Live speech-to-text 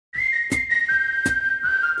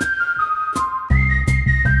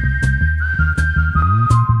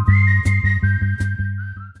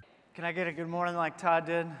I get a good morning like Todd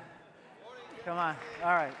did? Come on. All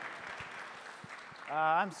right.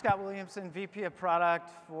 I'm Scott Williamson, VP of Product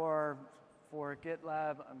for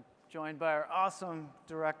GitLab. I'm joined by our awesome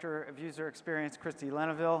Director of User Experience, Christie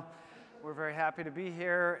Lenneville. We're very happy to be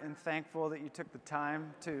here and thankful that you took the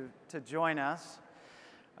time to join us.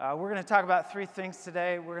 We're going to talk about three things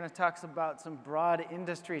today. We're going to talk about some broad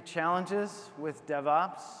industry challenges with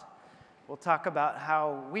DevOps. We'll talk about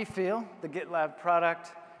how we feel the GitLab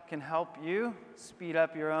product can help you speed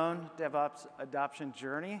up your own DevOps adoption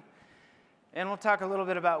journey. And we'll talk a little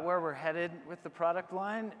bit about where we're headed with the product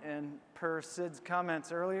line, and per Sid's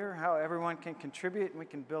comments earlier, how everyone can contribute and we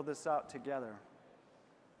can build this out together.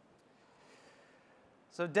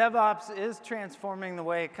 So DevOps is transforming the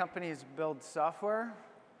way companies build software.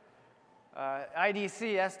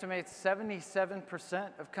 IDC estimates 77%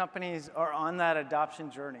 of companies are on that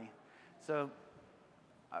adoption journey. So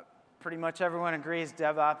pretty much everyone agrees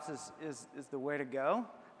DevOps is the way to go.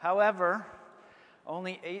 However,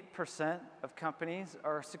 only 8% of companies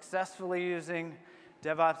are successfully using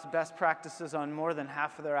DevOps best practices on more than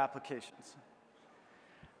half of their applications.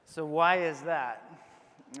 So why is that?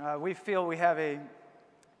 We feel we have a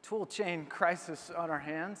tool chain crisis on our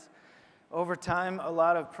hands. Over time, a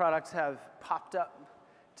lot of products have popped up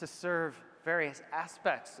to serve various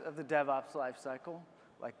aspects of the DevOps lifecycle,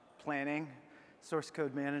 like planning, source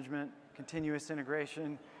code management, continuous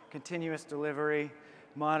integration, continuous delivery,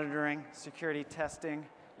 monitoring, security testing,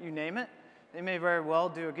 you name it. They may very well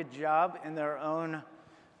do a good job in their own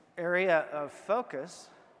area of focus,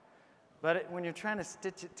 but when you're trying to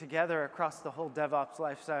stitch it together across the whole DevOps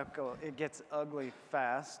lifecycle, it gets ugly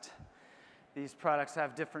fast. These products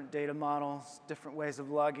have different data models, different ways of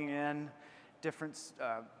logging in, different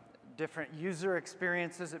user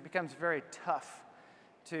experiences. It becomes very tough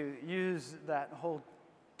to use that whole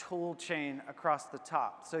tool chain across the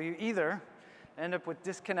top. So you either end up with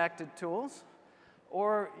disconnected tools,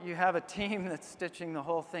 or you have a team that's stitching the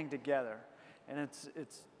whole thing together. And it's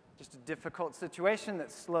just a difficult situation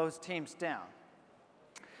that slows teams down.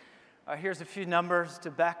 Here's a few numbers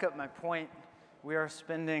to back up my point. We are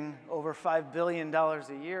spending over $5 billion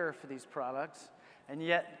a year for these products, and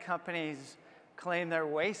yet companies claim they're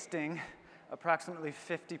wasting approximately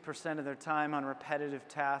 50% of their time on repetitive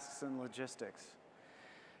tasks and logistics.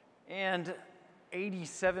 And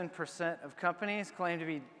 87% of companies claim to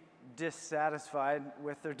be dissatisfied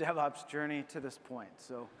with their DevOps journey to this point.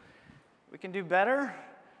 So we can do better,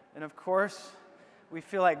 and of course, we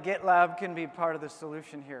feel like GitLab can be part of the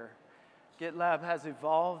solution here. GitLab has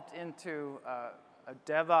evolved into a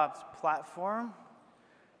DevOps platform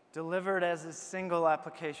delivered as a single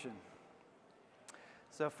application.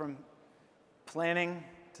 So from planning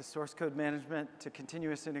to source code management to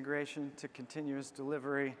continuous integration to continuous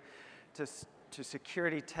delivery to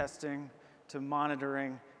security testing to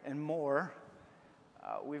monitoring and more,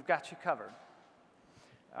 we've got you covered.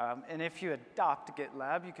 And if you adopt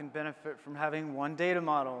GitLab, you can benefit from having one data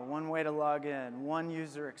model, one way to log in, one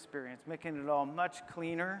user experience, making it all much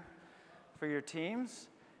cleaner for your teams.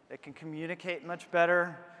 It can communicate much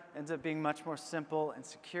better, ends up being much more simple and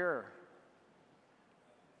secure.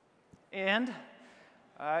 And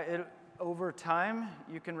over time,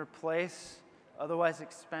 you can replace otherwise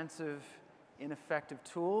expensive, ineffective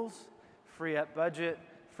tools, free up budget,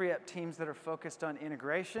 free up teams that are focused on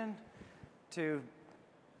integration to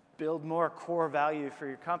build more core value for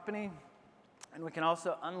your company. And we can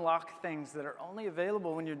also unlock things that are only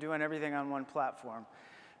available when you're doing everything on one platform.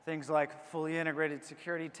 Things like fully integrated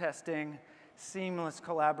security testing, seamless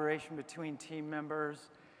collaboration between team members,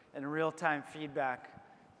 and real-time feedback,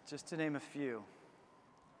 just to name a few.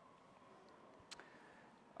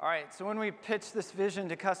 All right, so when we pitch this vision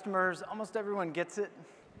to customers, almost everyone gets it.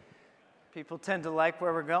 People tend to like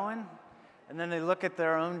where we're going, and then they look at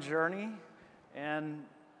their own journey, and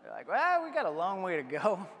they're like, well, we got a long way to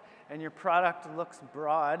go, and your product looks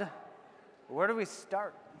broad. Where do we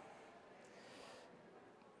start?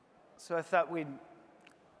 So I thought we'd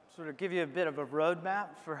sort of give you a bit of a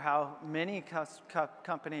roadmap for how many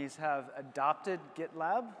companies have adopted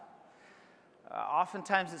GitLab.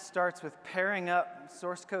 Oftentimes it starts with pairing up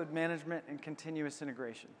source code management and continuous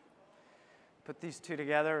integration. Put these two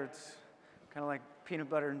together, it's kind of like peanut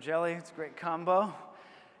butter and jelly. It's a great combo.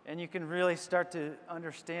 And you can really start to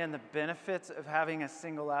understand the benefits of having a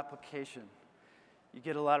single application. You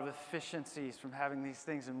get a lot of efficiencies from having these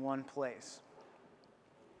things in one place.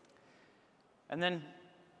 And then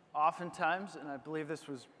oftentimes, and I believe this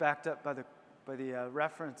was backed up by the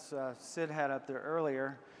reference Sid had up there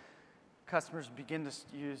earlier, customers begin to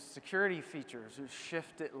use security features or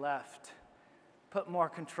shift it left put more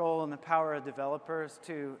control in the power of developers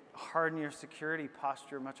to harden your security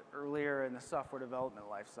posture much earlier in the software development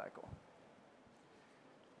lifecycle.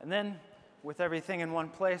 And then, with everything in one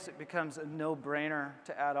place, it becomes a no-brainer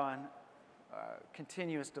to add on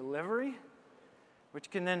continuous delivery,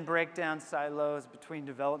 which can then break down silos between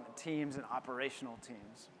development teams and operational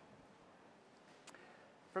teams.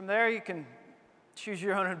 From there, you can choose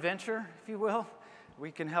your own adventure, if you will.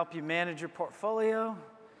 We can help you manage your portfolio.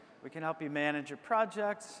 We can help you manage your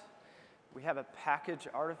projects. We have a package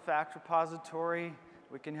artifact repository.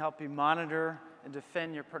 We can help you monitor and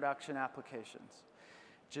defend your production applications.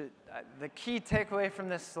 The key takeaway from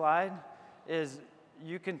this slide is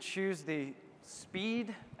you can choose the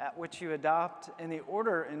speed at which you adopt and the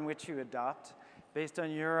order in which you adopt based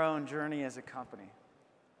on your own journey as a company.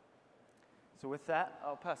 So with that,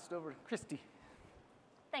 I'll pass it over to Christie.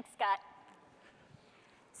 Thanks, Scott.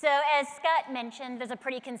 So as Scott mentioned, there's a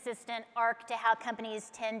pretty consistent arc to how companies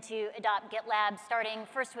tend to adopt GitLab, starting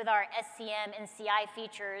first with our SCM and CI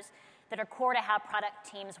features that are core to how product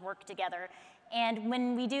teams work together. And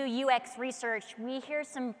when we do UX research, we hear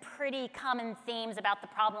some pretty common themes about the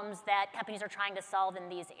problems that companies are trying to solve in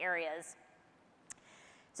these areas.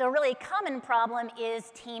 So a really common problem is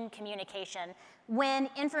team communication. When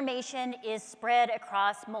information is spread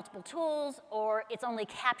across multiple tools or it's only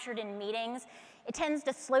captured in meetings, it tends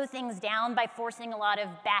to slow things down by forcing a lot of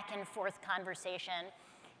back and forth conversation.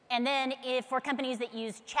 And then for companies that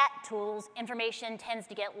use chat tools, information tends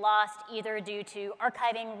to get lost either due to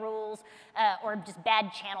archiving rules or just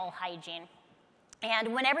bad channel hygiene.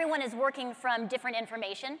 And when everyone is working from different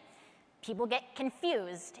information, people get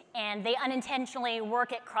confused and they unintentionally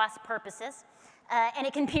work at cross purposes. And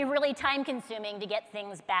it can be really time consuming to get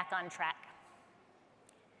things back on track.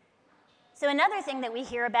 So another thing that we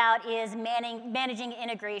hear about is managing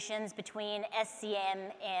integrations between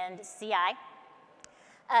SCM and CI.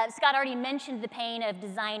 Scott already mentioned the pain of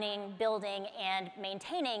designing, building, and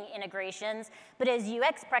maintaining integrations, but as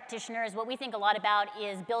UX practitioners, what we think a lot about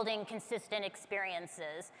is building consistent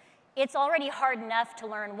experiences. It's already hard enough to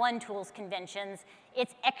learn one tool's conventions.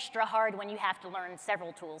 It's extra hard when you have to learn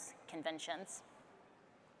several tools' conventions.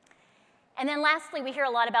 And then lastly, we hear a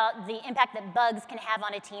lot about the impact that bugs can have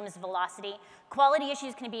on a team's velocity. Quality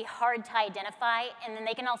issues can be hard to identify, and then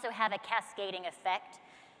they can also have a cascading effect.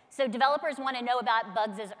 So developers want to know about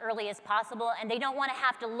bugs as early as possible, and they don't want to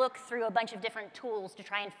have to look through a bunch of different tools to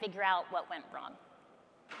try and figure out what went wrong.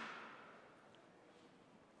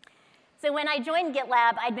 So when I joined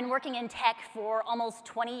GitLab, I'd been working in tech for almost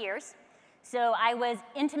 20 years. So I was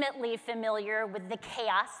intimately familiar with the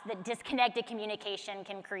chaos that disconnected communication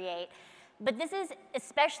can create. But this is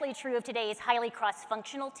especially true of today's highly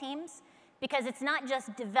cross-functional teams, because it's not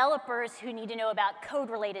just developers who need to know about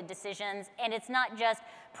code-related decisions, and it's not just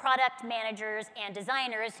product managers and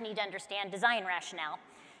designers who need to understand design rationale.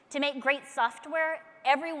 To make great software,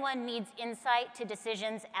 everyone needs insight to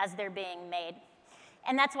decisions as they're being made.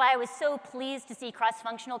 And that's why I was so pleased to see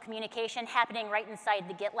cross-functional communication happening right inside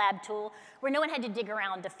the GitLab tool, where no one had to dig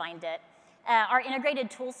around to find it. Our integrated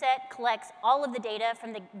toolset collects all of the data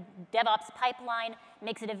from the DevOps pipeline,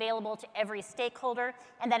 makes it available to every stakeholder,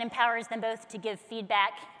 and that empowers them both to give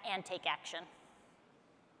feedback and take action.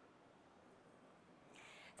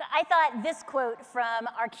 So I thought this quote from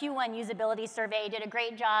our Q1 usability survey did a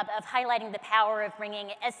great job of highlighting the power of bringing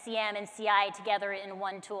SCM and CI together in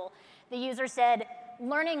one tool. The user said,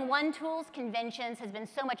 "Learning one tool's conventions has been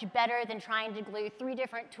so much better than trying to glue 3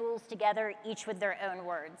 different tools together, each with their own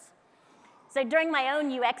words." So during my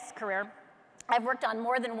own UX career, I've worked on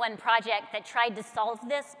more than one project that tried to solve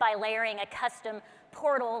this by layering a custom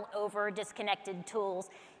portal over disconnected tools.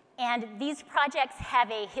 And these projects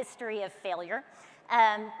have a history of failure,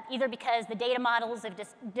 either because the data models of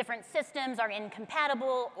different systems are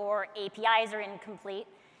incompatible or APIs are incomplete.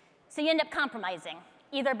 So you end up compromising,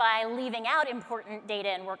 either by leaving out important data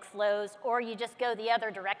and workflows, or you just go the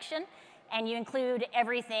other direction and you include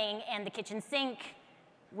everything in the kitchen sink,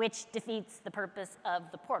 which defeats the purpose of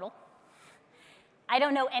the portal. I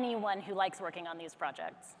don't know anyone who likes working on these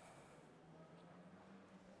projects.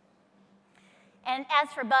 And as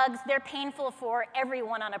for bugs, they're painful for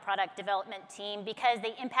everyone on a product development team because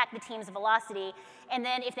they impact the team's velocity. And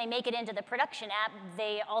then if they make it into the production app,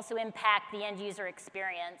 they also impact the end user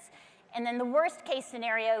experience. And then the worst case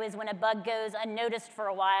scenario is when a bug goes unnoticed for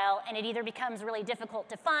a while and it either becomes really difficult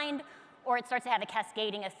to find or it starts to have a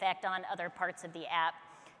cascading effect on other parts of the app.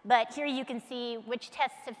 But here you can see which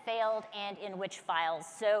tests have failed and in which files.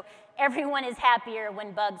 So everyone is happier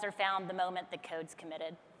when bugs are found the moment the code's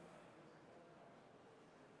committed.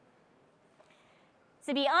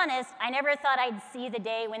 To be honest, I never thought I'd see the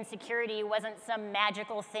day when security wasn't some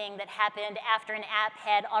magical thing that happened after an app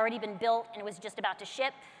had already been built and was just about to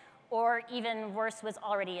ship, or even worse, was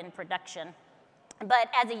already in production. But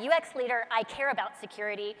as a UX leader, I care about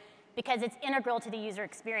security because it's integral to the user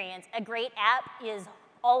experience. A great app is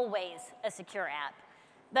always a secure app.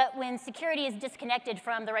 But when security is disconnected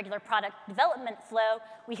from the regular product development flow,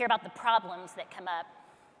 we hear about the problems that come up.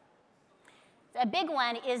 A big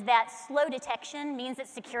one is that slow detection means that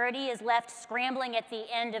security is left scrambling at the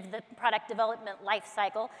end of the product development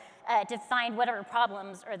lifecycle to find whatever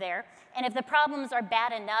problems are there. And if the problems are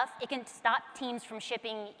bad enough, it can stop teams from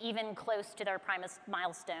shipping even close to their promised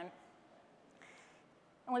milestone.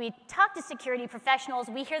 And when we talk to security professionals,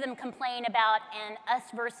 we hear them complain about an us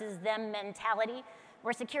versus them mentality,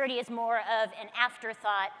 where security is more of an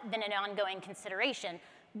afterthought than an ongoing consideration.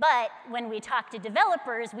 But when we talk to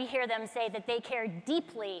developers, we hear them say that they care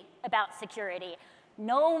deeply about security.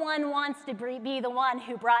 No one wants to be the one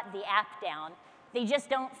who brought the app down. They just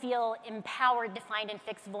don't feel empowered to find and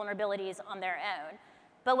fix vulnerabilities on their own.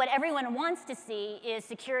 But what everyone wants to see is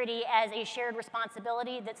security as a shared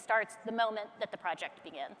responsibility that starts the moment that the project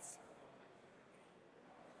begins.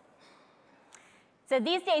 So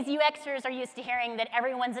these days, UXers are used to hearing that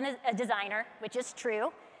everyone's a designer, which is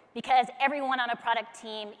true, because everyone on a product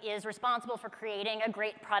team is responsible for creating a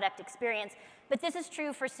great product experience. But this is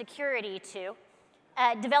true for security, too.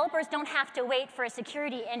 Developers don't have to wait for a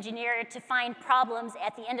security engineer to find problems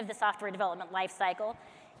at the end of the software development lifecycle.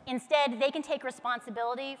 Instead, they can take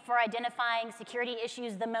responsibility for identifying security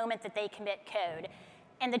issues the moment that they commit code.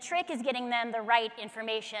 And the trick is getting them the right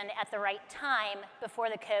information at the right time before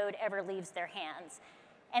the code ever leaves their hands.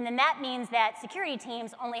 And then that means that security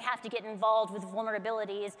teams only have to get involved with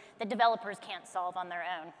vulnerabilities that developers can't solve on their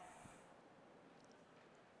own.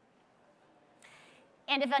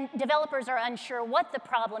 And if developers are unsure what the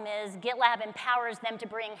problem is, GitLab empowers them to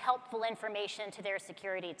bring helpful information to their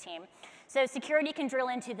security team. So security can drill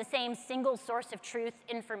into the same single source of truth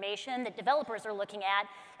information that developers are looking at,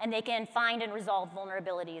 and they can find and resolve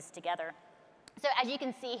vulnerabilities together. So as you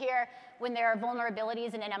can see here, when there are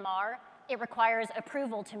vulnerabilities in an MR, it requires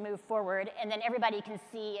approval to move forward, and then everybody can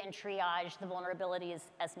see and triage the vulnerabilities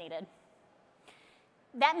as needed.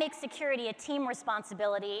 That makes security a team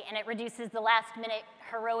responsibility, and it reduces the last-minute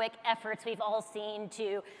heroic efforts we've all seen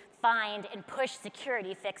to find and push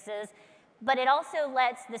security fixes, but it also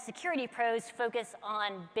lets the security pros focus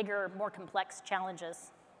on bigger, more complex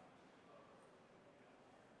challenges.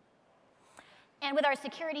 And with our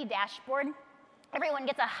security dashboard, everyone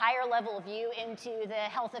gets a higher level view into the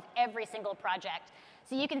health of every single project.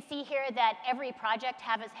 So you can see here that every project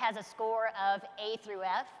has a score of A through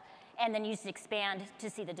F, and then you just expand to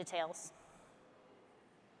see the details.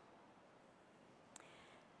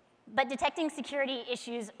 But detecting security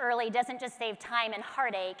issues early doesn't just save time and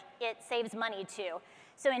heartache, it saves money too.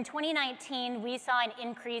 So in 2019, we saw an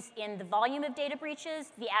increase in the volume of data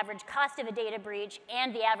breaches, the average cost of a data breach,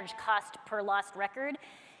 and the average cost per lost record.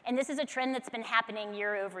 And this is a trend that's been happening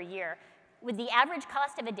year over year. With the average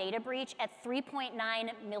cost of a data breach at $3.9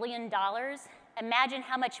 million, imagine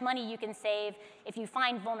how much money you can save if you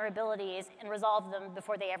find vulnerabilities and resolve them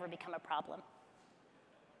before they ever become a problem.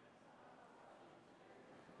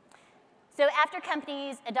 So after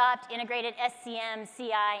companies adopt integrated SCM,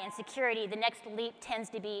 CI, and security, the next leap tends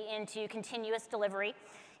to be into continuous delivery.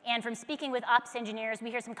 And from speaking with ops engineers, we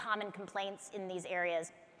hear some common complaints in this area.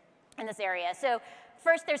 So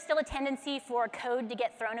first, there's still a tendency for code to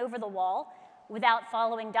get thrown over the wall without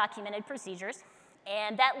following documented procedures.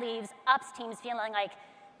 And that leaves ops teams feeling like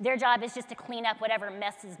their job is just to clean up whatever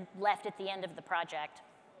mess is left at the end of the project.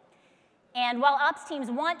 And while ops teams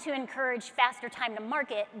want to encourage faster time to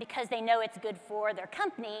market because they know it's good for their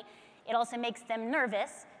company, it also makes them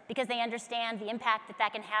nervous because they understand the impact that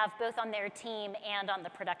that can have both on their team and on the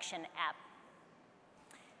production app.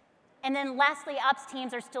 And then lastly, ops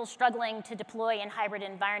teams are still struggling to deploy in hybrid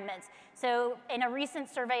environments. So in a recent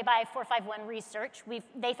survey by 451 Research,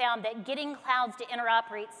 they found that getting clouds to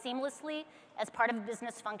interoperate seamlessly as part of a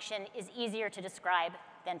business function is easier to describe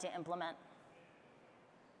than to implement.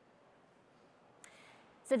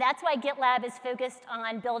 So that's why GitLab is focused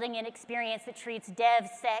on building an experience that treats dev,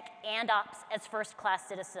 sec, and ops as first-class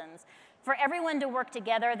citizens. For everyone to work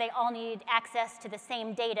together, they all need access to the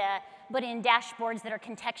same data, but in dashboards that are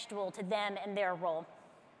contextual to them and their role.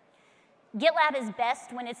 GitLab is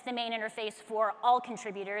best when it's the main interface for all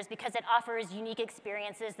contributors because it offers unique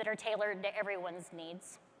experiences that are tailored to everyone's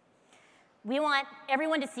needs. We want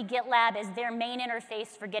everyone to see GitLab as their main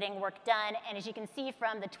interface for getting work done, and as you can see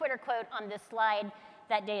from the Twitter quote on this slide,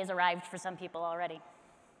 that day has arrived for some people already.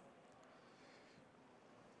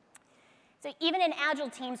 So even in agile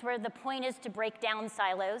teams where the point is to break down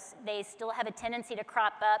silos, they still have a tendency to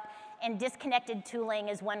crop up, and disconnected tooling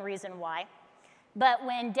is one reason why. But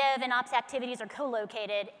when dev and ops activities are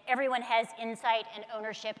co-located, everyone has insight and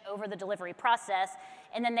ownership over the delivery process,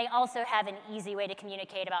 and then they also have an easy way to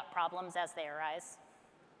communicate about problems as they arise.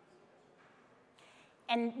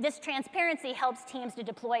 And this transparency helps teams to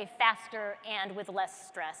deploy faster and with less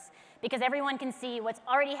stress, because everyone can see what's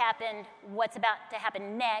already happened, what's about to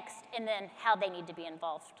happen next, and then how they need to be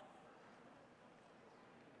involved.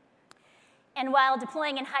 And while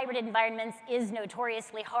deploying in hybrid environments is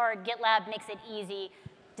notoriously hard, GitLab makes it easy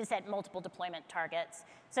to set multiple deployment targets.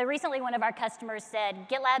 So recently, one of our customers said,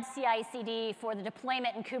 GitLab CI/CD for the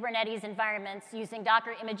deployment in Kubernetes environments using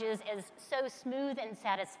Docker images is so smooth and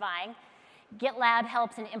satisfying. GitLab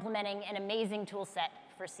helps in implementing an amazing tool set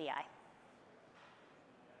for CI.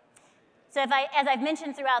 So as I've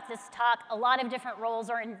mentioned throughout this talk, a lot of different roles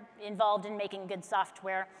are involved in making good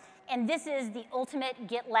software. And this is the ultimate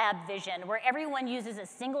GitLab vision, where everyone uses a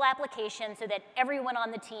single application so that everyone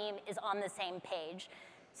on the team is on the same page.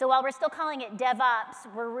 So while we're still calling it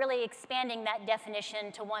DevOps, we're really expanding that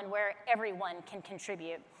definition to one where everyone can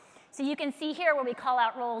contribute. So you can see here where we call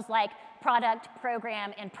out roles like product,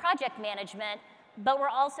 program, and project management, but we're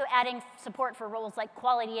also adding support for roles like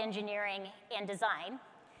quality engineering and design.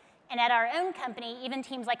 And at our own company, even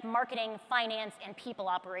teams like marketing, finance, and people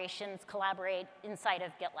operations collaborate inside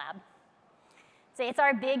of GitLab. So it's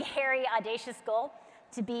our big, hairy, audacious goal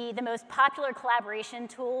to be the most popular collaboration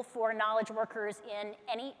tool for knowledge workers in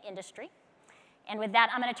any industry. And with that,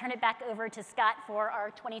 I'm going to turn it back over to Scott for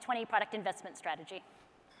our 2020 product investment strategy.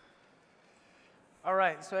 All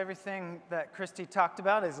right, so everything that Christie talked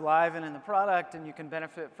about is live and in the product, and you can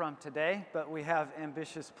benefit from today, but we have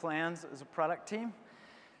ambitious plans as a product team.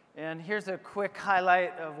 And here's a quick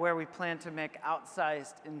highlight of where we plan to make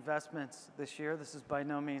outsized investments this year. This is by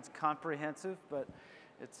no means comprehensive, but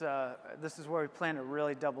this is where we plan to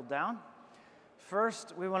really double down.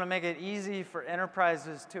 First, we want to make it easy for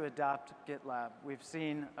enterprises to adopt GitLab. We've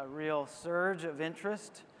seen a real surge of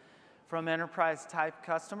interest from enterprise-type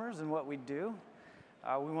customers in what we do.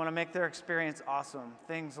 We want to make their experience awesome.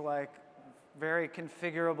 Things like very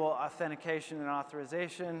configurable authentication and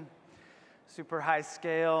authorization, super high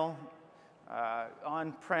scale,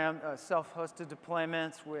 on-prem, self-hosted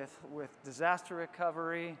deployments with disaster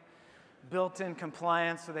recovery, built-in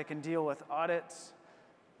compliance so they can deal with audits,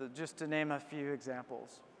 just to name a few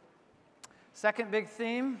examples. Second big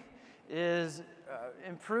theme is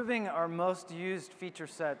improving our most used feature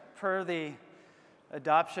set. Per the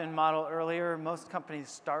adoption model earlier, most companies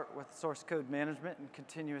start with source code management and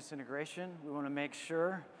continuous integration. We want to make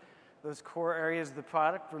sure those core areas of the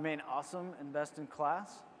product remain awesome and best in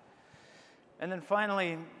class. And then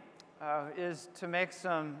finally is to make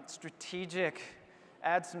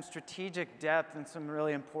add some strategic depth in some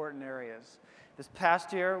really important areas. This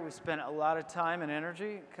past year, we spent a lot of time and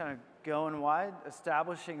energy kind of going wide,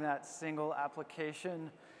 establishing that single application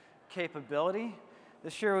capability.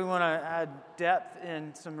 This year, we want to add depth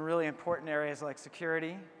in some really important areas like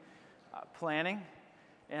security, planning,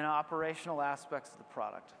 and operational aspects of the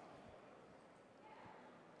product.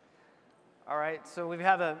 All right, so we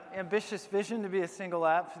have an ambitious vision to be a single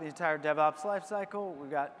app for the entire DevOps lifecycle. We've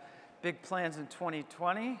got big plans in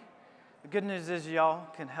 2020. The good news is y'all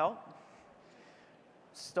can help.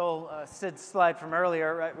 Stole Sid's slide from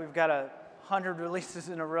earlier, right? We've got 100 releases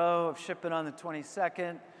in a row of shipping on the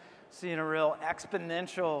 22nd, seeing a real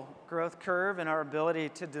exponential growth curve in our ability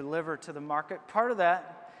to deliver to the market. Part of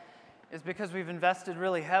that is because we've invested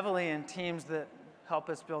really heavily in teams that help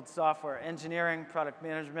us build software, engineering, product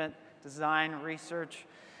management, design, research.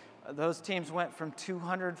 Those teams went from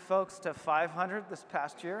 200 folks to 500 this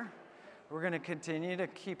past year. We're going to continue to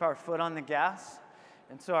keep our foot on the gas.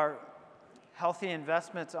 And so our healthy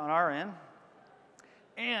investments on our end.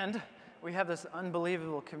 And we have this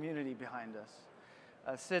unbelievable community behind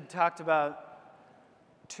us. Sid talked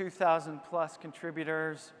about 2,000 plus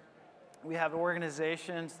contributors. We have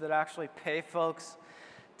organizations that actually pay folks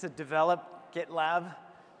to develop GitLab,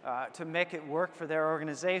 to make it work for their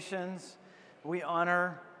organizations. We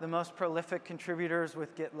honor the most prolific contributors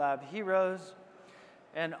with GitLab Heroes.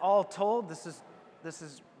 And all told, this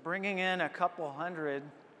is bringing in a couple hundred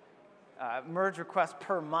merge requests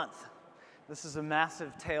per month. This is a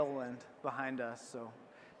massive tailwind behind us. So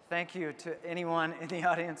thank you to anyone in the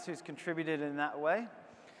audience who's contributed in that way.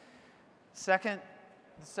 The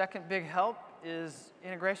second big help is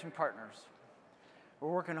integration partners. We're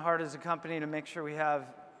working hard as a company to make sure we have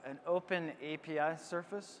an open API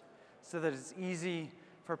surface so that it's easy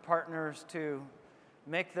for partners to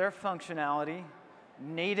make their functionality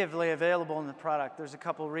natively available in the product. There's a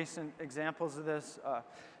couple recent examples of this.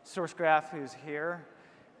 SourceGraph, who's here,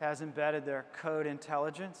 has embedded their code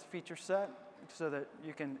intelligence feature set so that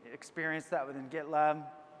you can experience that within GitLab.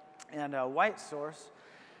 And WhiteSource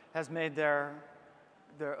has made their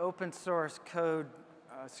open source code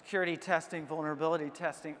security testing, vulnerability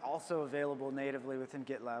testing also available natively within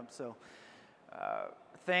GitLab. So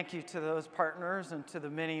thank you to those partners and to the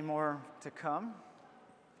many more to come.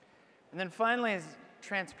 And then finally is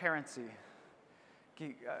transparency.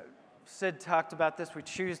 Sid talked about this. We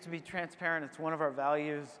choose to be transparent. It's one of our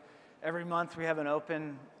values. Every month we have an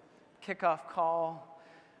open kickoff call.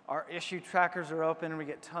 Our issue trackers are open. We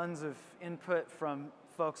get tons of input from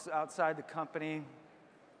folks outside the company.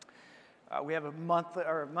 We have a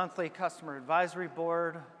monthly customer advisory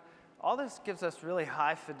board. All this gives us really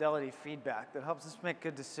high fidelity feedback that helps us make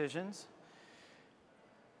good decisions.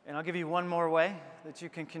 And I'll give you one more way that you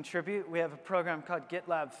can contribute. We have a program called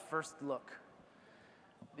GitLab First Look.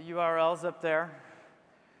 The URL's up there.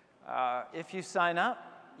 If you sign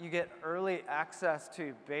up, you get early access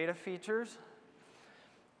to beta features.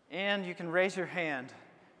 And you can raise your hand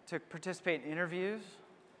to participate in interviews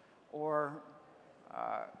or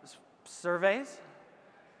surveys,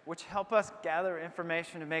 which help us gather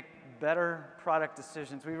information to make better product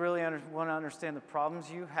decisions. We really want to understand the problems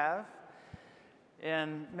you have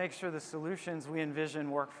and make sure the solutions we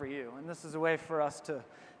envision work for you. And this is a way for us to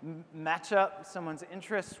match up someone's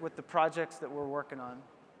interests with the projects that we're working on.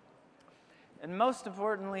 And most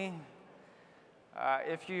importantly,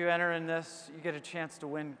 if you enter in this, you get a chance to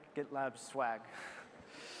win GitLab swag.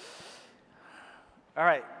 All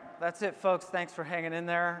right, that's it, folks. Thanks for hanging in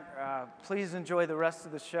there. Please enjoy the rest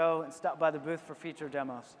of the show and stop by the booth for feature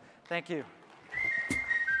demos. Thank you.